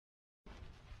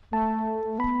Can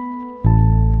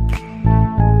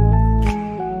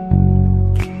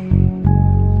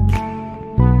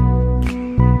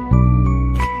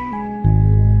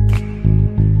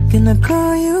I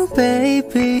call you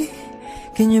baby?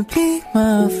 Can you be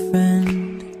my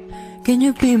friend? Can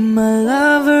you be my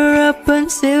lover up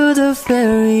until the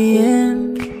very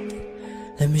end?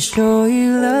 Let me show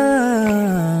you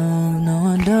love,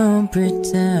 no I don't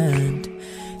pretend.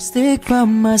 Stick by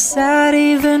my side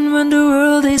even when the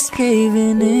world is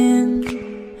caving in.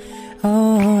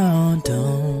 Oh,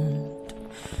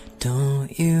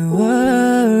 don't you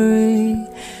worry,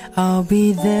 I'll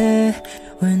be there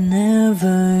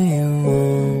whenever you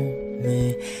want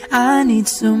me. I need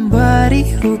somebody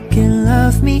who can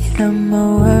love me at my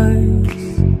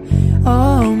worst.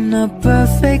 Oh, I'm not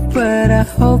perfect, but I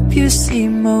hope you see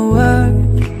my worth.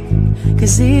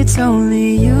 'Cause it's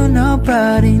only you,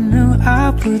 nobody knew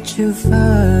I put you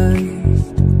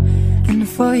first. And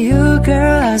for you,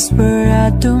 girl, I swear I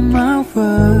do my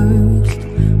worst.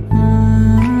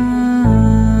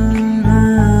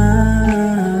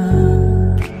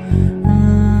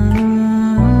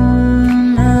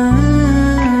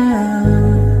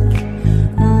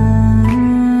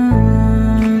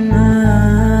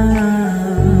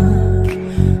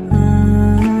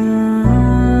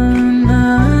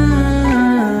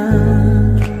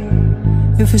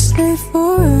 If we stay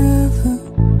forever,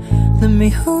 let me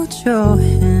hold your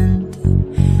hand.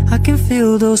 I can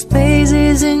feel those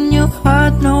places in your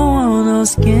heart no one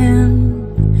else can.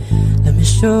 Let me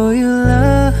show you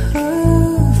love,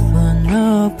 but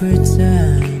not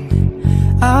pretend.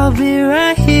 I'll be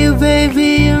right here, baby,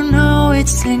 you know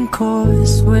it's sink or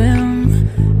swim.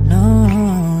 No,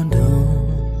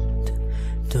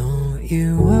 don't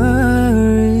you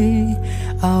worry,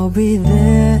 I'll be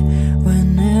there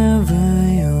whenever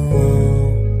you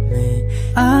want me.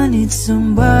 I need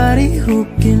somebody who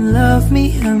can love me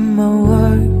at my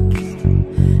worst.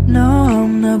 No,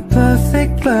 I'm not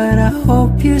perfect, but I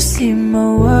hope you see my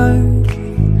worth.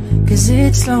 'Cause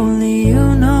it's only you,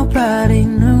 nobody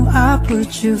knew I put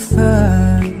you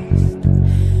first.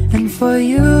 And for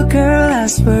you, girl, I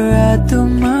swear I do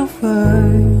my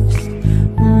worst.